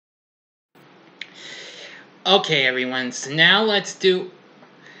Okay, everyone, so now let's do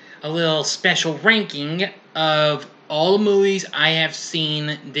a little special ranking of all the movies I have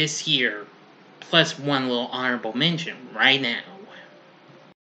seen this year, plus one little honorable mention right now.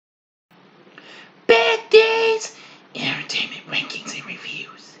 Bad Days Entertainment Rankings and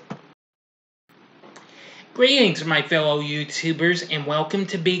Reviews. Greetings, my fellow YouTubers, and welcome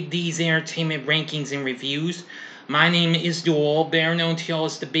to Big D's Entertainment Rankings and Reviews. My name is Doyle, better known to y'all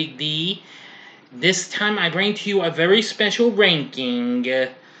as the Big D. This time I bring to you a very special ranking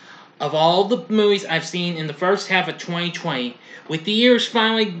of all the movies I've seen in the first half of 2020. With the years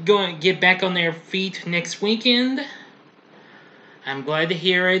finally going to get back on their feet next weekend, I'm glad to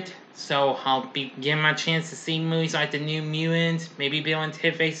hear it. So I'll be getting my chance to see movies like The New Mutants, maybe Bill and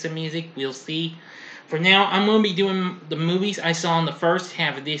Ted Face the Music, we'll see. For now, I'm going to be doing the movies I saw in the first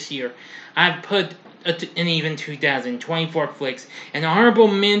half of this year. I've put an even 2024 flicks. An honorable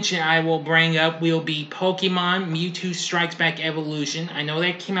mention I will bring up will be Pokemon Mewtwo Strikes Back Evolution. I know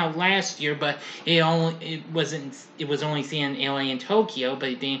that came out last year, but it was only seen in LA and Tokyo, but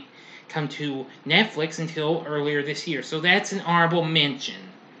it didn't come to Netflix until earlier this year. So that's an honorable mention.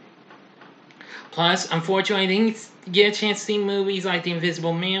 Plus, unfortunately, I didn't get a chance to see movies like The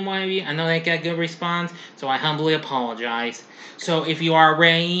Invisible Man. I know that got good response, so I humbly apologize. So if you are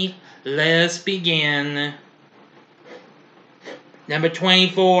ready, let's begin. Number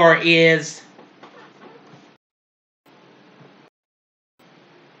 24 is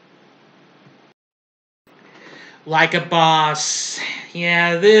Like a Boss.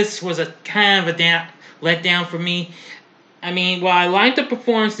 Yeah, this was a kind of a letdown for me. I mean, while I liked the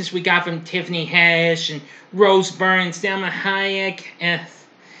performances we got from Tiffany Haddish and Rose Byrne and Salma Hayek,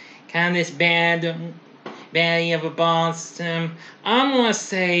 kind of this baddie of a boss, I'm gonna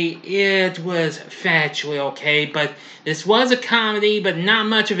say it was factually okay, but this was a comedy, but not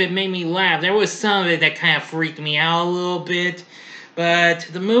much of it made me laugh. There was some of it that kind of freaked me out a little bit, but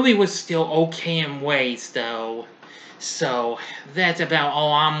the movie was still okay in ways, though. So, that's about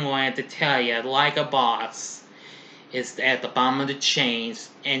all I'm going to tell you. Like a Boss is at the bottom of the chains.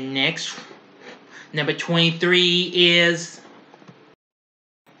 And next, number 23 is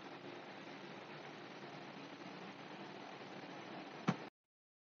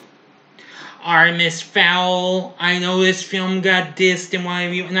Artemis Fowl. I know this film got dissed in one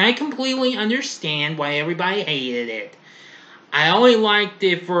review, and I completely understand why everybody hated it. I only liked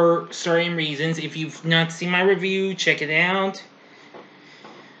it for certain reasons. If you've not seen my review, check it out.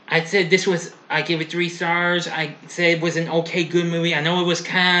 I give it 3 stars. I said it was an okay, good movie. I know it was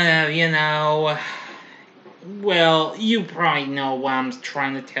kind of, well, you probably know what I'm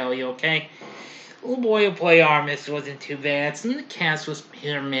trying to tell you, okay? Little boy who played Artemis wasn't too bad. Some of the cast was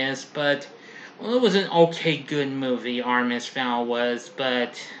hit or miss, but, well, it was an okay, good movie, Artemis Fowl was,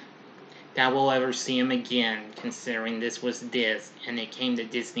 but that we'll ever see him again, considering this was Disney, and it came to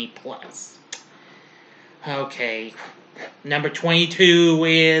Disney Plus. Okay. Number 22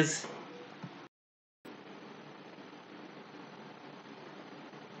 is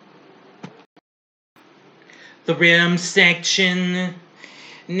The Rhythm Section.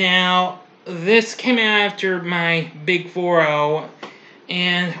 Now, this came out after my Big 4-0,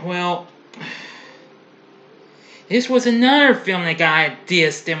 and, well, this was another film that got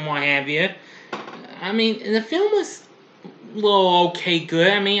dissed and what have you. I mean, the film was a little okay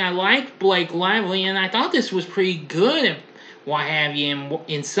good. I mean, I liked Blake Lively, and I thought this was pretty good, what have you,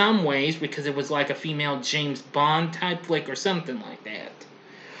 in some ways, because it was like a female James Bond type flick or something like that.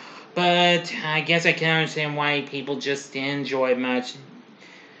 But I guess I can understand why people just didn't enjoy it much.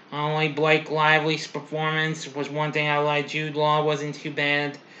 Only Blake Lively's performance was one thing I liked. Jude Law wasn't too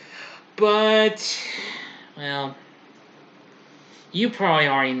bad. But, well, you probably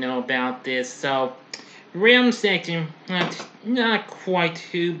already know about this, so Rhythm Section, not quite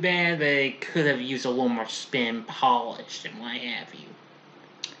too bad, but it could have used a little more spin polish and what have you.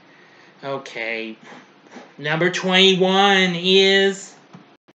 Okay, number 21 is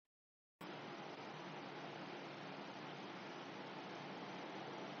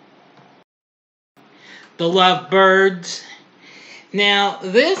The Lovebirds. Now,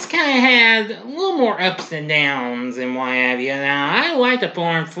 this kind of had a little more ups and downs and what have you. Now, I like the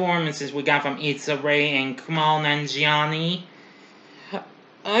performances we got from Issa Rae and Kumail Nanjiani.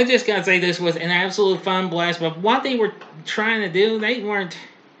 I just gotta say this was an absolute fun blast, but what they were trying to do, they weren't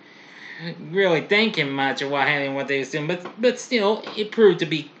really thinking much of what have you, what they was doing, but still, it proved to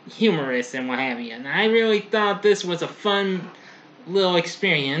be humorous and what have you. And I really thought this was a fun little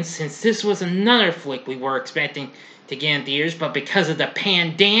experience, since this was another flick we were expecting to get in theaters, but because of the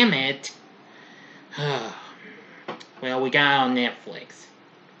pandemic, well, we got it on Netflix.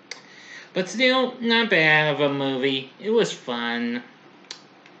 But still, not bad of a movie. It was fun.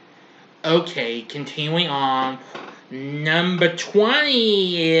 Okay, continuing on. Number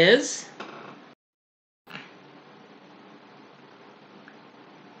 20 is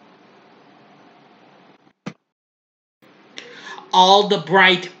All the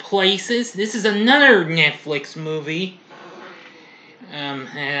Bright Places. This is another Netflix movie.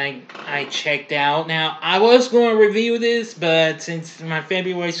 And I checked out. Now, I was going to review this, but since my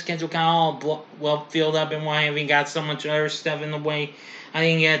February schedule kind of all well filled up and why I haven't got so much other stuff in the way, I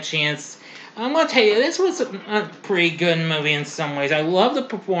didn't get a chance. I'm going to tell you, this was a pretty good movie in some ways. I love the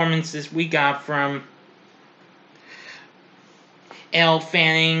performances we got from Elle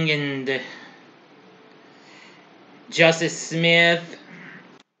Fanning and Justice Smith.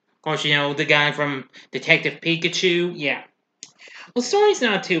 Of course, you know, the guy from Detective Pikachu. Yeah. Well, the story's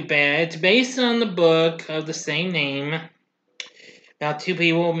not too bad. It's based on the book of the same name about two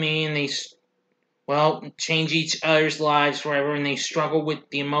people meet and they, well, change each other's lives forever and they struggle with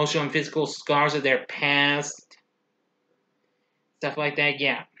the emotional and physical scars of their past. Stuff like that,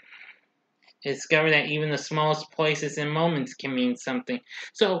 yeah. Discover that even the smallest places and moments can mean something.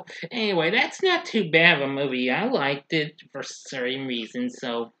 So, anyway, that's not too bad of a movie. I liked it for certain reasons,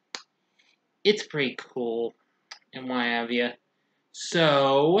 so it's pretty cool and what have you.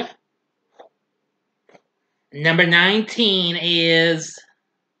 So, number 19 is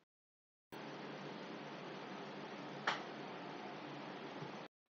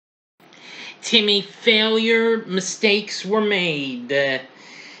Timmy Failure, Mistakes Were Made.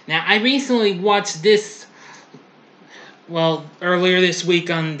 Now, I recently watched this, well, earlier this week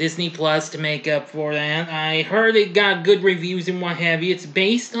on Disney Plus to make up for that. I heard it got good reviews and what have you. It's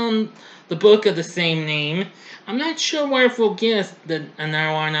based on the book of the same name. I'm not sure where if we'll get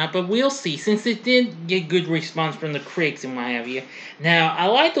another one or not, but we'll see, since it did get good response from the critics and what have you. Now, I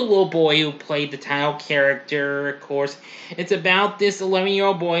like the little boy who played the title character, of course. It's about this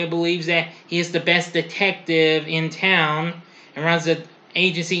 11-year-old boy who believes that he is the best detective in town and runs an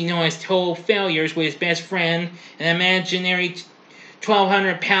agency known as Total Failures with his best friend, an imaginary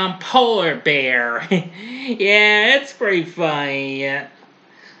 1,200-pound polar bear. Yeah, it's pretty funny.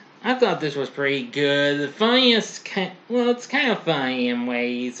 I thought this was pretty good. The funniest, well, it's kind of funny in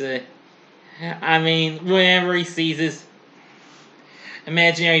ways. I mean, whenever he sees his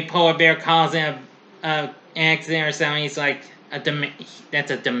imaginary polar bear causing a accident or something, he's like, that's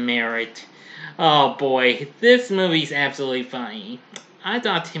a demerit. Oh boy, this movie's absolutely funny. I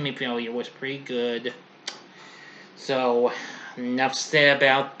thought Timmy Failure was pretty good. So, enough said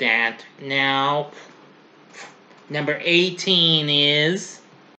about that. Now, number 18 is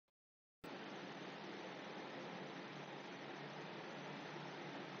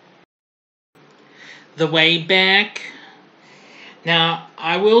The Way Back. Now,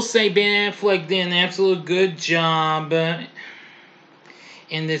 I will say Ben Affleck did an absolute good job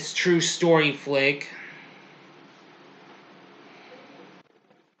in this true story flick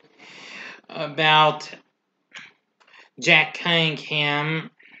about Jack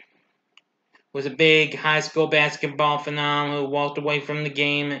Cunningham, was a big high school basketball phenomenon who walked away from the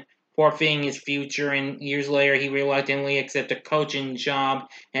game, forfeiting his future, and years later he reluctantly accepted a coaching job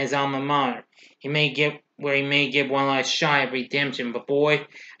at his alma mater. He may get one last shot at redemption, but boy,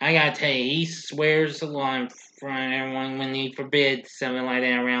 I gotta tell you, he swears the law in front of everyone when he forbids something like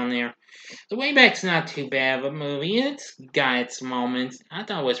that around there. The Wayback's not too bad of a movie. It's got its moments. I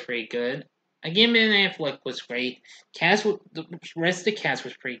thought it was pretty good. Again, Ben Affleck was great. The rest of the cast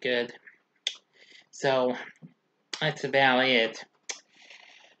was pretty good. So, that's about it.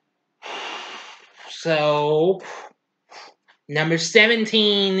 So, number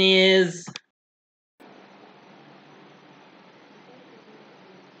 17 is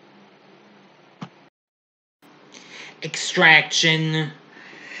Extraction.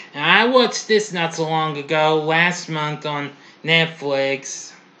 Now, I watched this not so long ago, last month on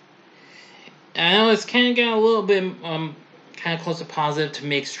Netflix. I know it's kind of got a little bit, kind of close to positive to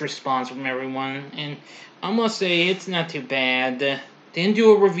mixed response from everyone, and I must say it's not too bad. Didn't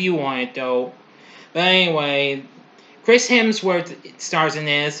do a review on it though. But anyway, Chris Hemsworth stars in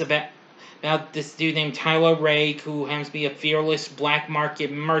this about this dude named Tyler Rake, who happens to be a fearless black market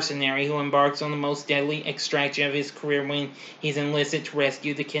mercenary who embarks on the most deadly extraction of his career when he's enlisted to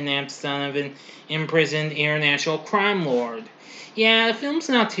rescue the kidnapped son of an imprisoned international crime lord. Yeah, the film's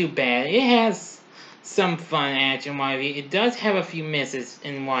not too bad. It has some fun action, what have you. It does have a few misses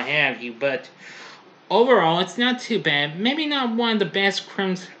and what have you, but overall, it's not too bad. Maybe not one of the best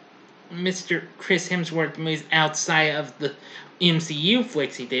Mr. Chris Hemsworth movies outside of the MCU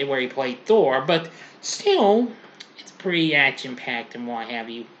flicks he did, where he played Thor, but still, it's pretty action-packed and what have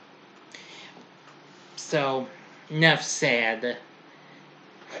you. So, enough said.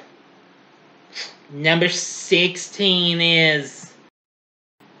 Number 16 is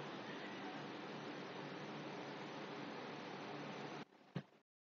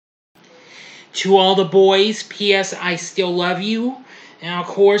To All the Boys, P.S. I Still Love You. Now, of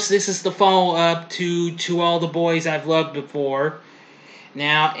course, this is the follow-up To All the Boys I've Loved Before.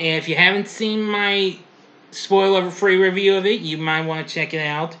 Now, if you haven't seen my spoiler-free review of it, you might want to check it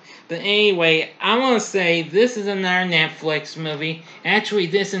out. But anyway, I want to say this is another Netflix movie. Actually,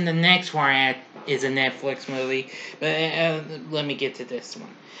 this and the next one is a Netflix movie. But let me get to this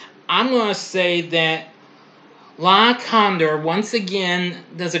one. I'm going to say that Lana Condor, once again,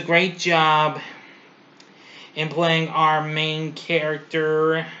 does a great job in playing our main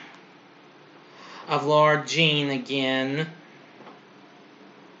character of Laura Jean again.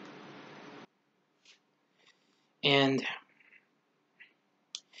 And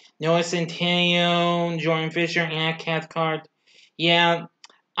Noah Centineo, Jordan Fisher, and Cathcart. Yeah,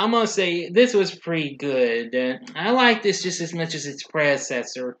 I'm gonna say this was pretty good. I like this just as much as its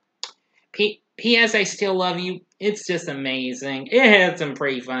predecessor. P.S. I Still Love You. It's just amazing. It had some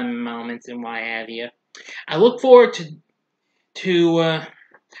pretty fun moments and what have you. I look forward to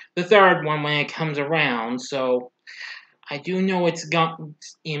the third one when it comes around. So I do know it's got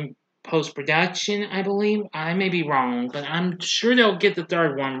in post-production, I believe. I may be wrong, but I'm sure they'll get the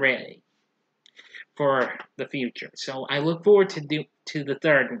third one ready for the future. So I look forward to the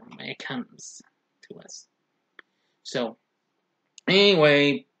third one when it comes to us. So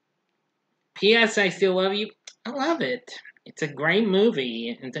anyway, P.S. I Still Love You. I love it. It's a great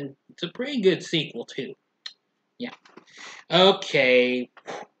movie. It's a pretty good sequel too. Yeah. Okay.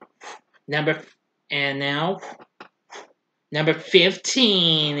 Number and now number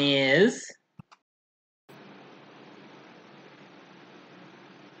 15 is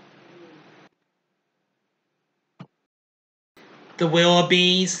The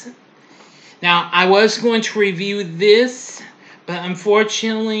Willoughbys. Now, I was going to review this, but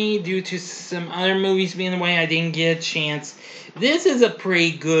unfortunately, due to some other movies being away, I didn't get a chance. This is a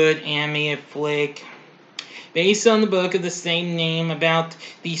pretty good animated flick, based on the book of the same name about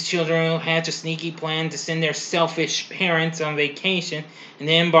these children who hatch a sneaky plan to send their selfish parents on vacation and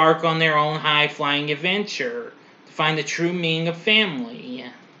then embark on their own high-flying adventure to find the true meaning of family.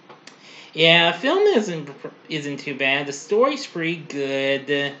 Yeah, the film isn't too bad. The story's pretty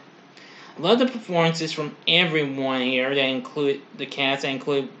good. Love the performances from everyone here. That include the cast. That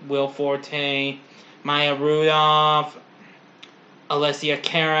include Will Forte, Maya Rudolph, Alessia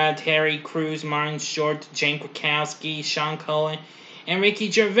Cara, Terry Crews, Martin Short, Jane Krakowski, Sean Cullen, and Ricky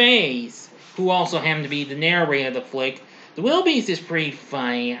Gervais, who also happened to be the narrator of the flick. The Willoughbys is pretty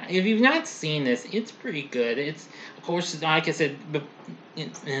funny. If you've not seen this, it's pretty good. It's, of course, like I said,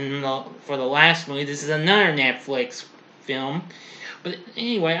 for the last movie, this is another Netflix film. But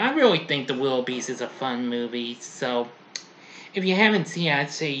anyway, I really think The Willoughbys is a fun movie, so if you haven't seen it,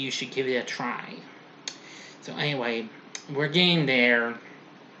 I'd say you should give it a try. So anyway, we're getting there.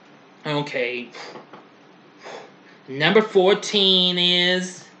 Okay. Number 14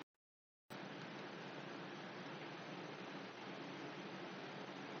 is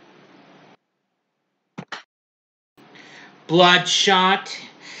Bloodshot.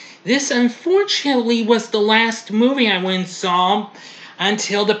 This unfortunately was the last movie I went and saw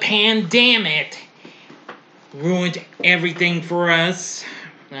until the pandemic ruined everything for us.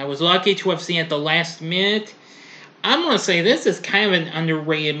 I was lucky to have seen it the last minute. I'm going to say this is kind of an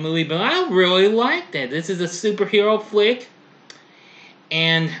underrated movie, but I really liked it. This is a superhero flick,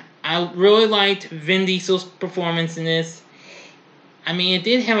 and I really liked Vin Diesel's performance in this. I mean, it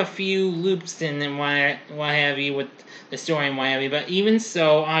did have a few loops in and what have you with the story and what have you, but even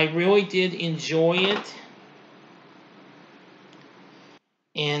so, I really did enjoy it.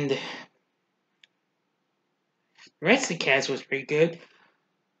 And the rest of the cast was pretty good.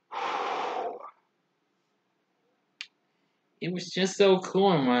 It was just so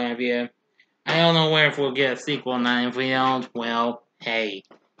cool and what have you. I don't know if we'll get a sequel or not. If we don't, well, hey,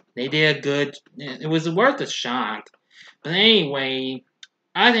 they did a good. It was worth a shot. But anyway,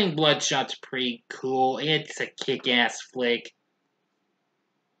 I think Bloodshot's pretty cool. It's a kick-ass flick.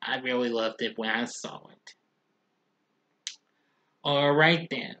 I really loved it when I saw it. Alright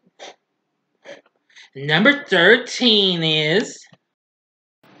then. Number 13 is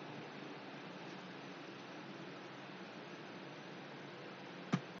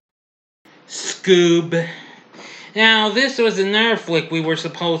Scoob. Now, this was another flick we were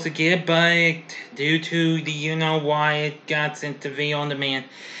supposed to get, but due to the you-know-why, it got sent to video on demand.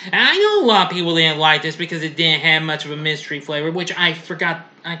 And I know a lot of people didn't like this because it didn't have much of a mystery flavor, which I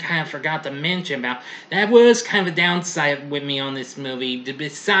kind of forgot to mention about. That was kind of a downside with me on this movie.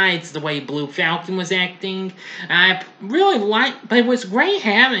 Besides the way Blue Falcon was acting, I really liked, but it was great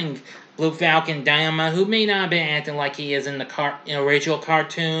having Blue Falcon Dynamite, who may not have been acting like he is in the original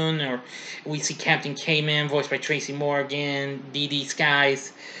cartoon, or we see Captain K-Man, voiced by Tracy Morgan, Dee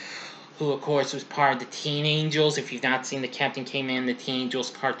Skies, who of course was part of the Teen Angels, if you've not seen the Captain K-Man, the Teen Angels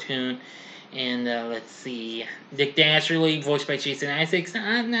cartoon. And let's see, Dick Dastardly, voiced by Jason Isaacs,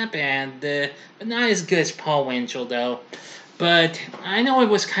 not bad, but not as good as Paul Winchell, though. But I know it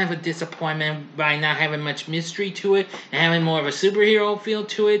was kind of a disappointment by not having much mystery to it and having more of a superhero feel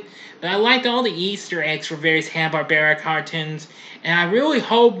to it. But I liked all the Easter eggs for various Hanna-Barbera cartoons, and I really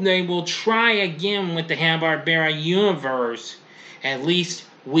hope they will try again with the Hanna-Barbera universe. At least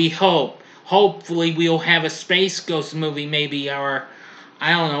we hope. Hopefully we'll have a Space Ghost movie, maybe, or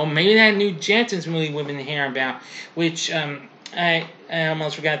I don't know, maybe that new Jetsons movie we've been hearing about, which I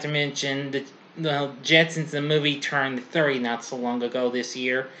almost forgot to mention. The Jetsons, the movie, turned 30 not so long ago this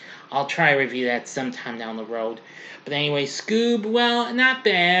year. I'll try to review that sometime down the road. But anyway, Scoob, well, not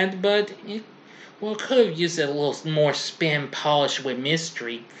bad, but it could have used a little more spin polish with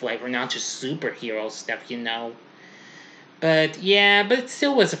mystery flavor, not just superhero stuff, you know. But yeah, but it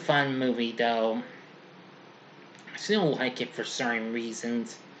still was a fun movie, though. I still like it for certain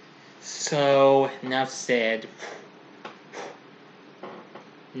reasons. So, enough said.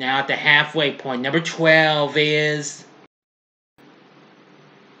 Now at the halfway point, number 12 is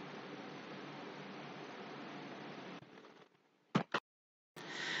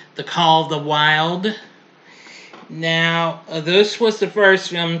The Call of the Wild. Now, this was the first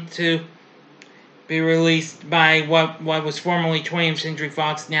film to be released by what was formerly 20th Century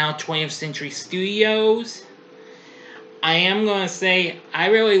Fox, now 20th Century Studios. I am going to say I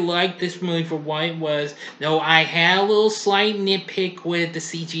really liked this movie for what it was, though I had a little slight nitpick with the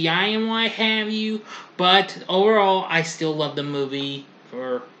CGI and what have you, but overall I still love the movie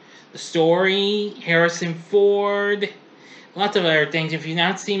for the story, Harrison Ford, lots of other things. If you've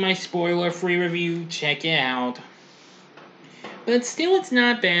not seen my spoiler-free review, check it out. But still, it's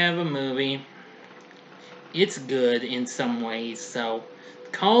not bad of a movie. It's good in some ways, so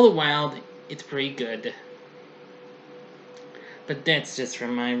Call of the Wild, it's pretty good. But that's just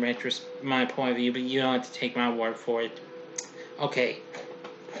from my point of view, but you don't have to take my word for it. Okay.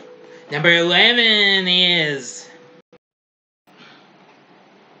 Number 11 is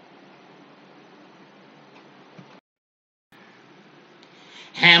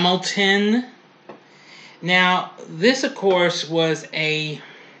Hamilton. Now, this, of course, was a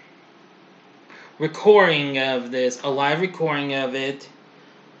recording of this, a live recording of it,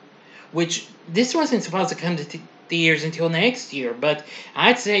 which this wasn't supposed to come to theaters until next year, but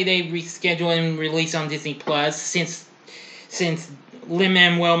I'd say they rescheduled and release on Disney Plus since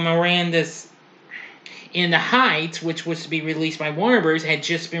Lin-Manuel Miranda's In the Heights, which was to be released by Warner Bros., had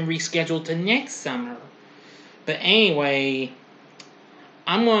just been rescheduled to next summer. But anyway,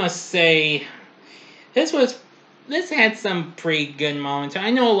 I'm gonna say this had some pretty good moments.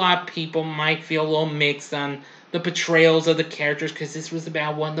 I know a lot of people might feel a little mixed on the portrayals of the characters, because this was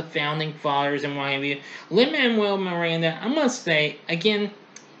about one of the founding fathers and what have you. Lin-Manuel Miranda, I must say, again,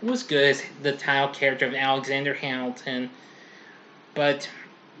 was good as the title character of Alexander Hamilton, but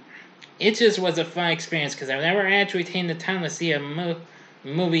it just was a fun experience, because I've never actually taken the time to see a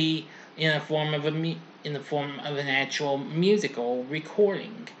movie in the form of an actual musical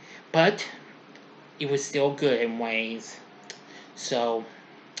recording, but it was still good in ways. So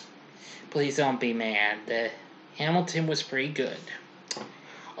please don't be mad. Hamilton was pretty good.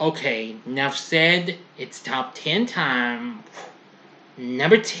 Okay, enough said. It's top 10 time.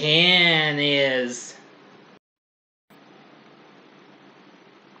 Number 10 is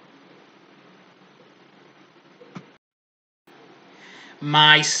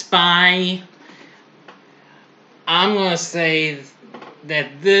My Spy. I'm gonna say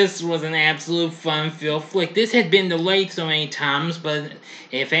that this was an absolute fun-filled flick. This had been delayed so many times, but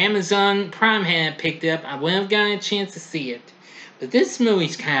if Amazon Prime hadn't picked it up, I wouldn't have gotten a chance to see it. But this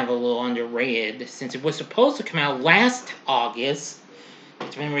movie's kind of a little underrated, since it was supposed to come out last August.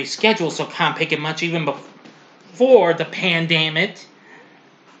 It's been rescheduled, so can't pick it much even before the pandemic.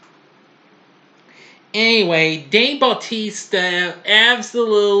 Anyway, Dave Bautista,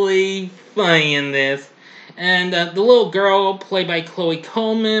 absolutely funny in this. And the little girl, played by Chloe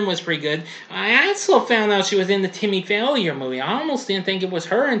Coleman, was pretty good. I also found out she was in the Timmy Failure movie. I almost didn't think it was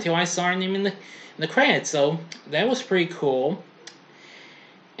her until I saw her name in the credits, so that was pretty cool.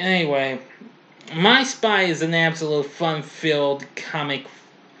 Anyway, My Spy is an absolute fun-filled comic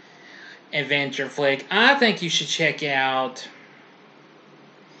adventure flick. I think you should check it out.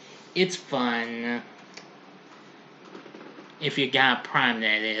 It's fun. If you got Prime,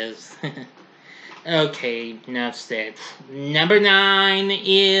 that is. Okay, enough said. Number 9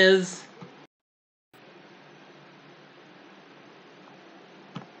 is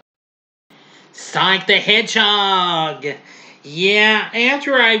Sonic the Hedgehog. Yeah,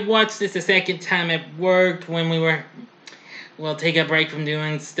 after I watched this a second time at work when we were, well, take a break from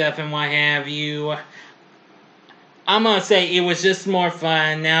doing stuff and what have you, I'm gonna say it was just more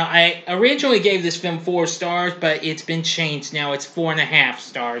fun. Now, I originally gave this film 4 stars, but it's been changed. Now it's 4.5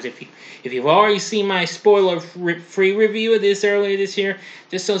 stars. If you've already seen my spoiler-free review of this earlier this year,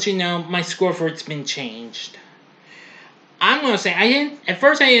 just so you know, my score for it's been changed. I'm gonna say at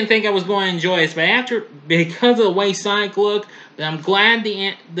first I didn't think I was going to enjoy this, but because of the way Sonic looked, but I'm glad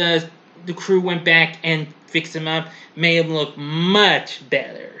the crew went back and fixed him up, made him look much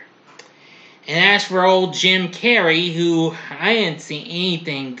better. And as for old Jim Carrey, who I didn't see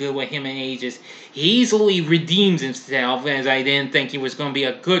anything good with him in ages, he easily redeems himself, as I didn't think he was going to be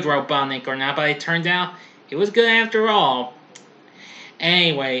a good Robotnik or not, but it turned out he was good after all.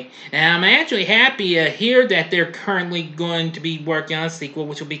 Anyway, and I'm actually happy to hear that they're currently going to be working on a sequel,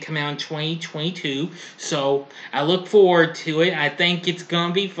 which will be coming out in 2022, so I look forward to it. I think it's going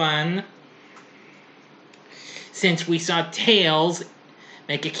to be fun. Since we saw Tails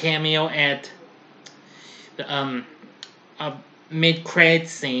make a cameo at the mid-credit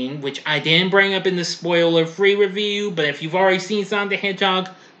scene, which I didn't bring up in the spoiler-free review, but if you've already seen Sonic the Hedgehog,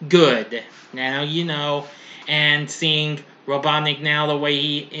 good. Now you know. And seeing Robotnik now the way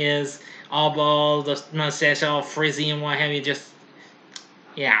he is, all bald, the mustache all frizzy and what have you, just,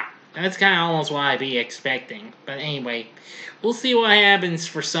 yeah. That's kind of almost what I'd be expecting. But anyway, we'll see what happens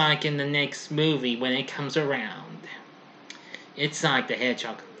for Sonic in the next movie when it comes around. It's Sonic the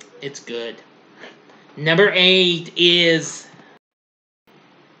Hedgehog. It's good. Number 8 is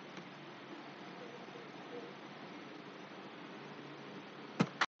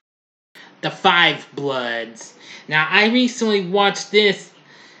The Five Bloods. Now, I recently watched this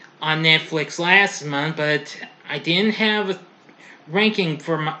on Netflix last month, but I didn't have a ranking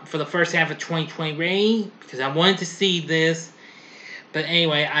for the first half of 2020 because I wanted to see this. But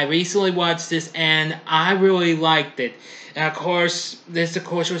anyway, I recently watched this and I really liked it. And of course, this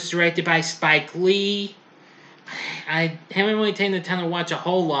was directed by Spike Lee. I haven't really taken the time to watch a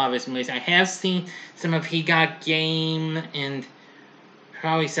whole lot of his movies. I have seen some of He Got Game and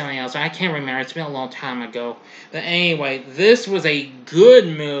probably something else. I can't remember. It's been a long time ago. But anyway, this was a good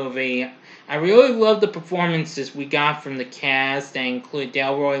movie. I really love the performances we got from the cast. That include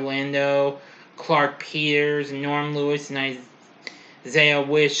Delroy Lindo, Clark Peters, Norm Lewis, and Isaiah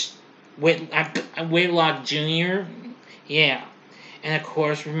Whitlock Jr. Yeah. And of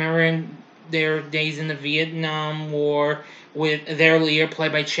course, remembering their days in the Vietnam War with their leader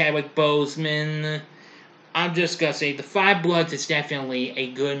played by Chadwick Boseman. I'm just gonna say The Five Bloods is definitely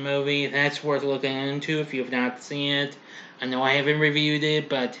a good movie. That's worth looking into if you've not seen it. I know I haven't reviewed it,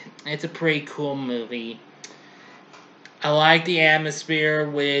 but it's a pretty cool movie. I like the atmosphere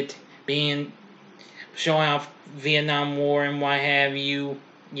with showing off Vietnam War and what have you.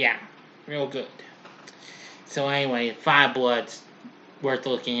 Yeah, real good. So anyway, Five Bloods, worth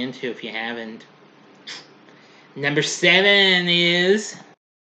looking into if you haven't. Number 7 is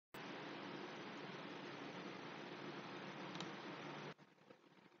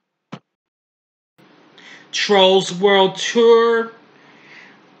Trolls World Tour.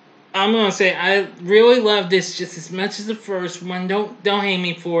 I'm gonna say I really love this just as much as the first one. Don't hate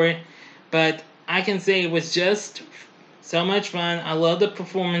me for it, but I can say it was just so much fun. I love the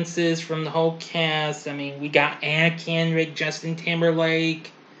performances from the whole cast. I mean, we got Anna Kendrick, Justin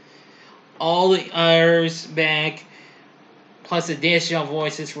Timberlake, all the others back, plus additional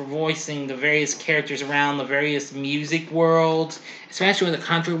voices for voicing the various characters around the various music worlds, especially in the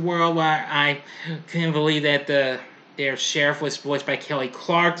country world, where I couldn't believe that their sheriff was voiced by Kelly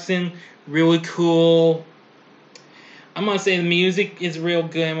Clarkson. Really cool. I'm gonna say the music is real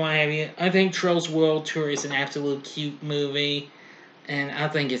good and what have you. I think Trolls World Tour is an absolute cute movie, and I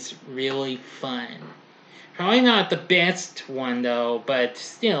think it's really fun. Probably not the best one though, but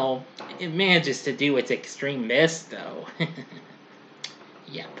still, it manages to do its extreme best though.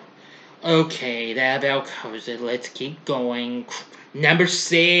 Yep. Okay, that about covers it. Let's keep going. Number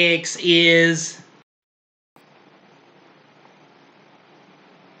 6 is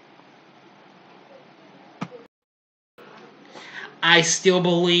I Still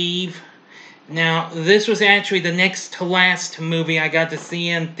Believe. Now, this was actually the next to last movie I got to see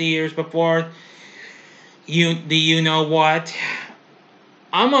in theaters before You Know What.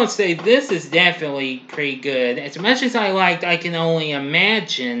 I'm gonna say this is definitely pretty good. As much as I liked I Can Only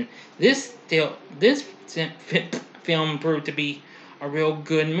Imagine, this film proved to be a real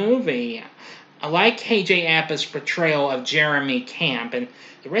good movie. I like KJ Appa's portrayal of Jeremy Camp, and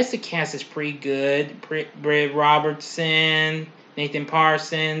the rest of the cast is pretty good. Britt Robertson, Nathan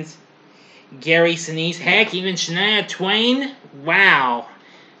Parsons, Gary Sinise, heck, even Shania Twain. Wow.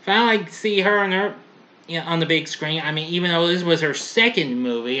 Finally see her on the big screen. I mean, even though this was her second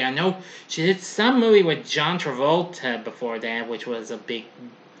movie, I know she did some movie with John Travolta before that, which was a big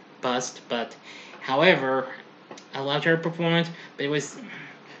bust. But, however, I loved her performance. But it was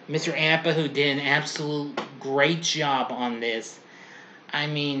Mr. Appa who did an absolute great job on this. I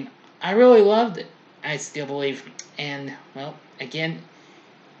mean, I really loved it. I Still Believe. And, well, again,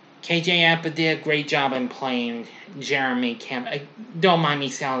 KJ Appa did a great job in playing Jeremy Camp. Don't mind me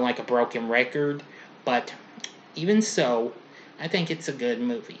sounding like a broken record, but even so, I think it's a good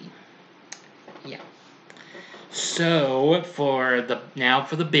movie. Yeah. So, for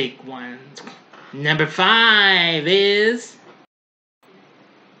the big ones. Number 5 is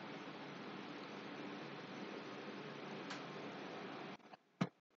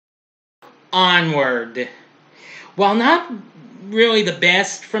Onward. While not really the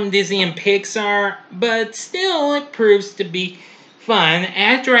best from Disney and Pixar, but still it proves to be fun.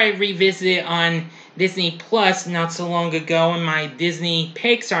 After I revisited on Disney Plus not so long ago in my Disney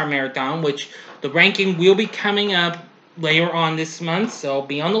Pixar marathon, which the ranking will be coming up later on this month, so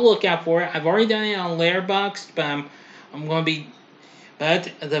be on the lookout for it. I've already done it on Letterboxd, but I'm going to be,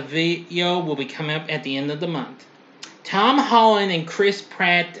 but the video will be coming up at the end of the month. Tom Holland and Chris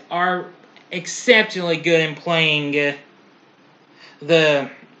Pratt are exceptionally good in playing the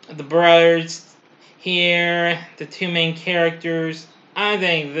brothers here, the two main characters. I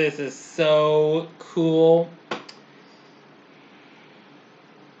think this is so cool.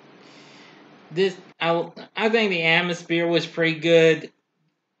 I think the atmosphere was pretty good.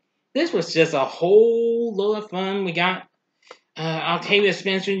 This was just a whole lot of fun. We got Octavia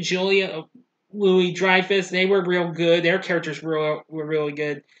Spencer and Julia Louis-Dreyfus. They were real good. Their characters were really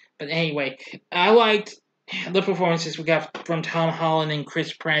good. But anyway, I liked the performances we got from Tom Holland and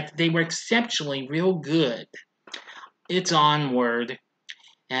Chris Pratt. They were exceptionally real good. It's Onward.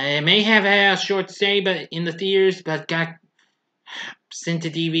 It may have had a short stay but in the theaters, but got sent to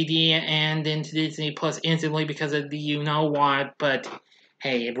DVD and into Disney Plus instantly because of the You Know What. But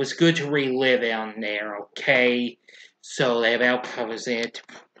hey, it was good to relive it on there, okay? So that about covers it.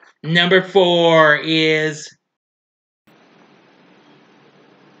 Number 4 is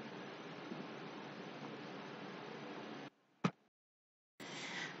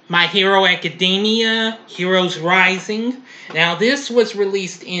My Hero Academia, Heroes Rising. Now, this was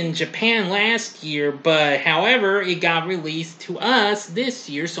released in Japan last year, but however, it got released to us this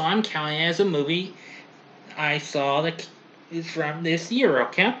year, so I'm counting it as a movie I saw that is from this year,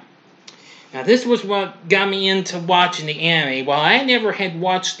 okay? Now, this was what got me into watching the anime. While I never had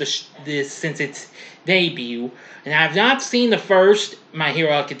watched this since its debut, and I've not seen the first My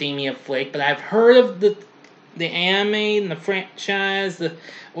Hero Academia flick, but I've heard of the anime and the franchise, the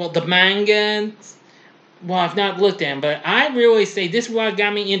manga. Well, I've not looked at them, but I really say this is what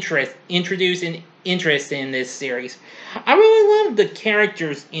got me introduced and interested in this series. I really love the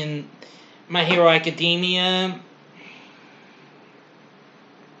characters in My Hero Academia.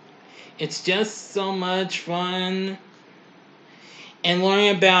 It's just so much fun, and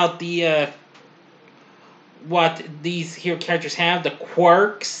learning about the what these hero characters have, the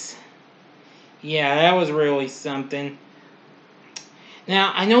quirks. Yeah, that was really something.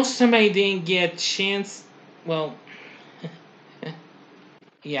 Now, I know somebody didn't get a chance. Well,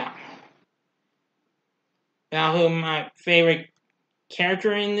 yeah. About who my favorite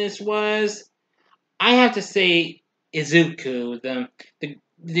character in this was, I have to say Izuku, the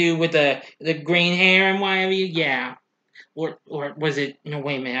dude with the green hair and whatever. Yeah, or was it? No,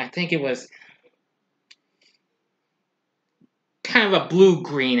 wait a minute. I think it was kind of a blue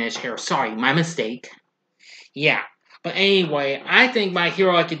greenish hair. Sorry, my mistake. Yeah. But anyway, I think My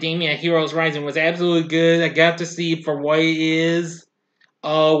Hero Academia Heroes Rising was absolutely good. I got to see it for what it is.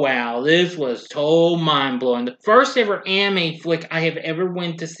 Oh wow, this was total mind blowing. The first ever anime flick I have ever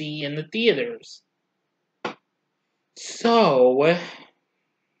went to see in the theaters. So,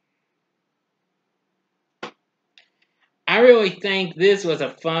 I really think this was a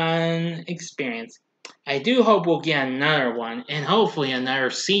fun experience. I do hope we'll get another one, and hopefully another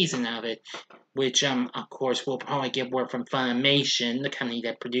season of it, which, of course, we'll probably get word from Funimation, the company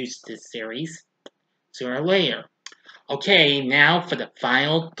that produced this series, sooner or later. Okay, now for the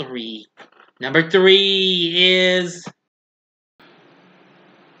final three. Number 3 is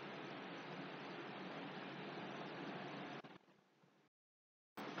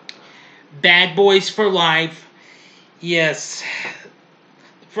Bad Boys for Life. Yes,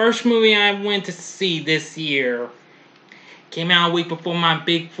 the first movie I went to see this year came out a week before my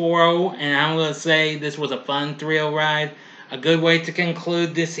big 4-0, and I'm going to say this was a fun thrill ride. A good way to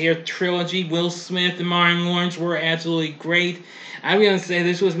conclude this here trilogy. Will Smith and Martin Lawrence were absolutely great. I'm going to say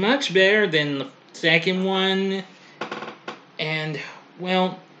this was much better than the second one. And,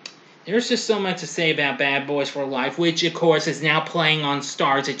 well, there's just so much to say about Bad Boys for Life, which, of course, is now playing on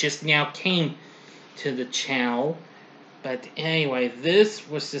Starz. It just now came to the channel. But anyway, this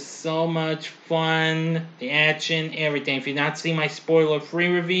was just so much fun. The action, everything. If you've not seen my spoiler-free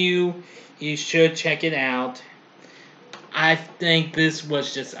review, you should check it out. I think this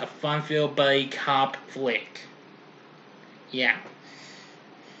was just a fun-filled buddy cop flick. Yeah.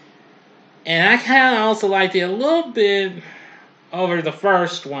 And I kind of also liked it a little bit over the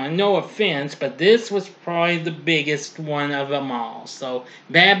first one. No offense, but this was probably the biggest one of them all. So,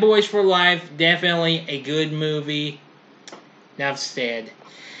 Bad Boys for Life, definitely a good movie. Enough said.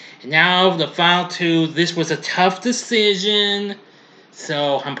 And now, the final two. This was a tough decision.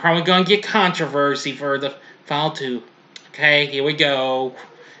 So, I'm probably going to get controversy for the final two. Okay, here we go.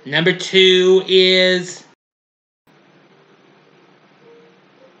 Number 2 is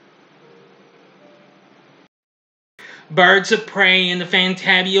Birds of Prey and the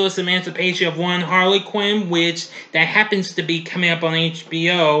Fantabulous Emancipation of One Harley Quinn, which that happens to be coming up on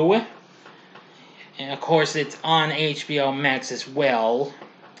HBO. And of course, it's on HBO Max as well,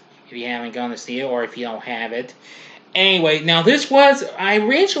 if you haven't gone to see it, or if you don't have it. Anyway, now this was, I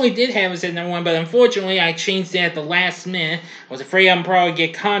originally did have it at number 1, but unfortunately I changed it at the last minute. I was afraid I'd probably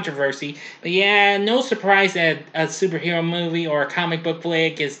get controversy. But yeah, no surprise that a superhero movie or a comic book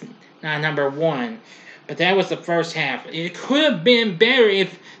flick is not number 1. But that was the first half. It could have been better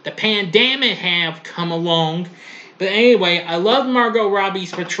if the pandemic have come along. But anyway, I loved Margot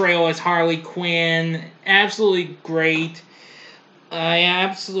Robbie's portrayal as Harley Quinn. Absolutely great. I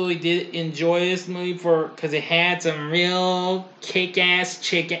absolutely did enjoy this movie because it had some real kick-ass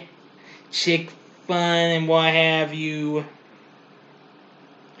chick fun and what have you.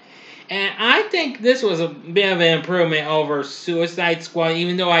 And I think this was a bit of an improvement over Suicide Squad,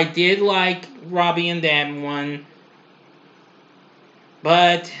 even though I did like Robbie in that one.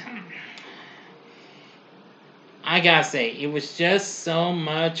 But I gotta say, it was just so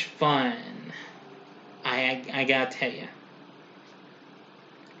much fun. I gotta tell you.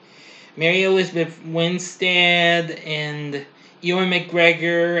 Mary Elizabeth Winstead and Ewan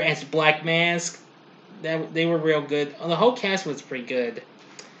McGregor as Black Mask, they were real good. The whole cast was pretty good.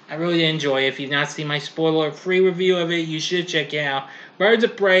 I really did enjoy it. If you've not seen my spoiler-free review of it, you should check it out. Birds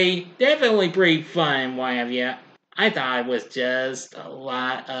of Prey, definitely pretty fun, what have you. I thought it was just a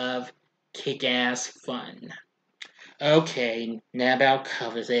lot of kick-ass fun. Okay, now about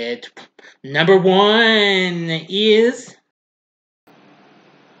covers it. Number 1 is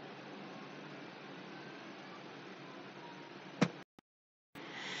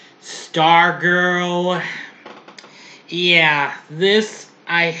Stargirl. Yeah, this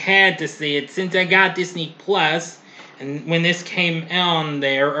I had to see it since I got Disney Plus, and when this came on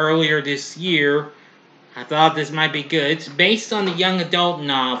there earlier this year, I thought this might be good. It's based on the young adult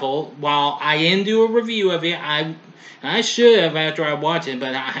novel. While I didn't do a review of it, I should have after I watched it,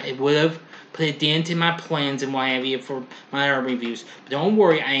 but I would have put it into my plans and what have you for my other reviews. But don't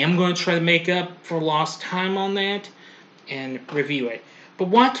worry, I am going to try to make up for lost time on that and review it. But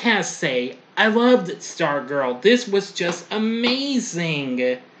what can I say? I loved Stargirl. This was just amazing.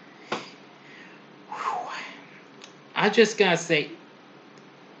 Whew. I just gotta say,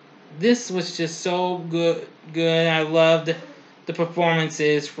 this was just so good. I loved the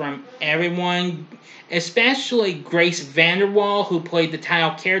performances from everyone, especially Grace VanderWaal, who played the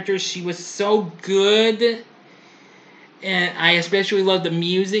title character. She was so good. And I especially love the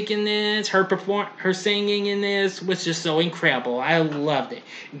music in this. Her singing in this was just so incredible. I loved it.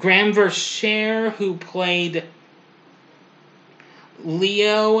 Graham Vershare, who played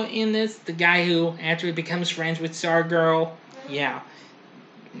Leo in this, the guy who actually becomes friends with Stargirl, yeah,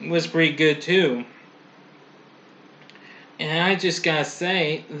 was pretty good too. And I just gotta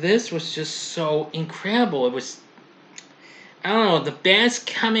say, this was just so incredible. It was, I don't know, the best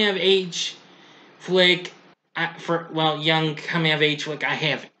coming of age flick young coming of age flick I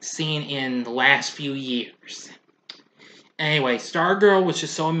have seen in the last few years. Anyway, Stargirl was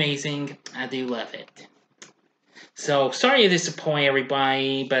just so amazing. I do love it. So, sorry to disappoint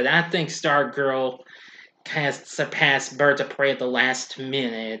everybody, but I think Stargirl has surpassed Birds of Prey at the last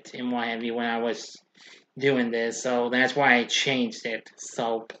minute and what have you when I was doing this. So, that's why I changed it.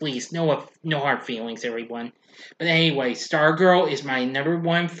 So, please, no hard feelings, everyone. But anyway, Stargirl is my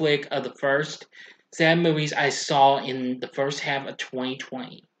 #1 flick of the first 7 movies I saw in the first half of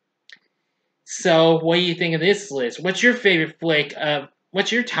 2020. So, what do you think of this list? What's your top favorite flick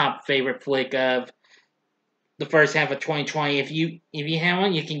of the first half of 2020? If you have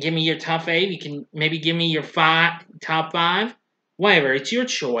one, you can give me your top 8. You can maybe give me your top 5. Whatever, it's your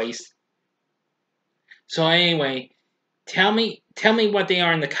choice. So anyway, tell me what they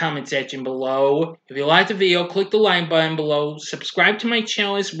are in the comment section below. If you like the video, click the like button below, subscribe to my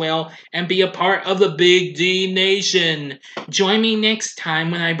channel as well, and be a part of the Big D Nation. Join me next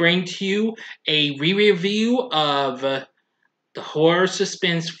time when I bring to you a re-review of the horror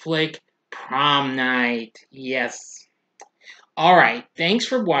suspense flick Prom Night. Yes. Alright, thanks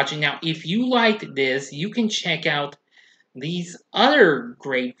for watching. Now, if you liked this, you can check out these other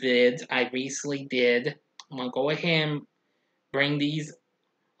great vids I recently did. I'm going to go ahead and bring these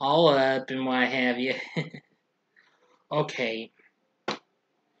all up and what have you. Okay.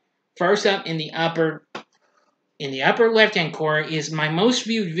 First up in the upper left-hand corner is my most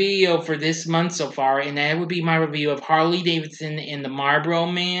viewed video for this month so far, and that would be my review of Harley Davidson and the Marlboro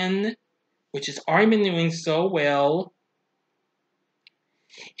Man, which has already been doing so well.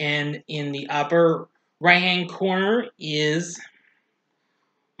 And in the upper right-hand corner is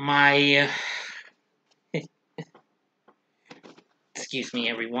my... Excuse me,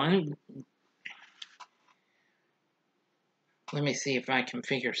 everyone. Let me see if I can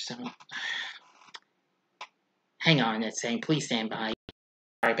figure some... Hang on a second. Please stand by.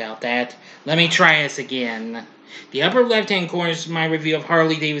 Sorry about that. Let me try this again. The upper left-hand corner is my review of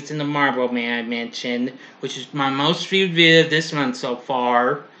Harley Davidson the Marlboro Man I mentioned, which is my most viewed video this month so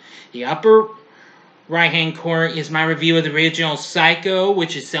far. The upper right-hand corner is my review of the original Psycho,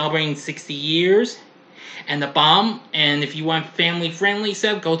 which is celebrating 60 years. And if you want family-friendly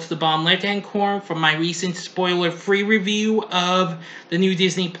stuff, go to the bottom left-hand corner for my recent spoiler-free review of the new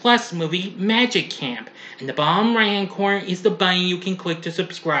Disney Plus movie, Magic Camp. And the bottom right-hand corner is the button you can click to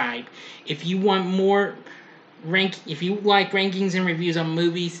subscribe. If you want more if you like rankings and reviews on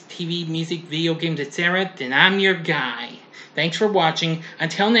movies, TV, music, video games, etc., then I'm your guy. Thanks for watching.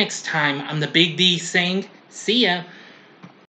 Until next time, I'm the Big D saying, see ya.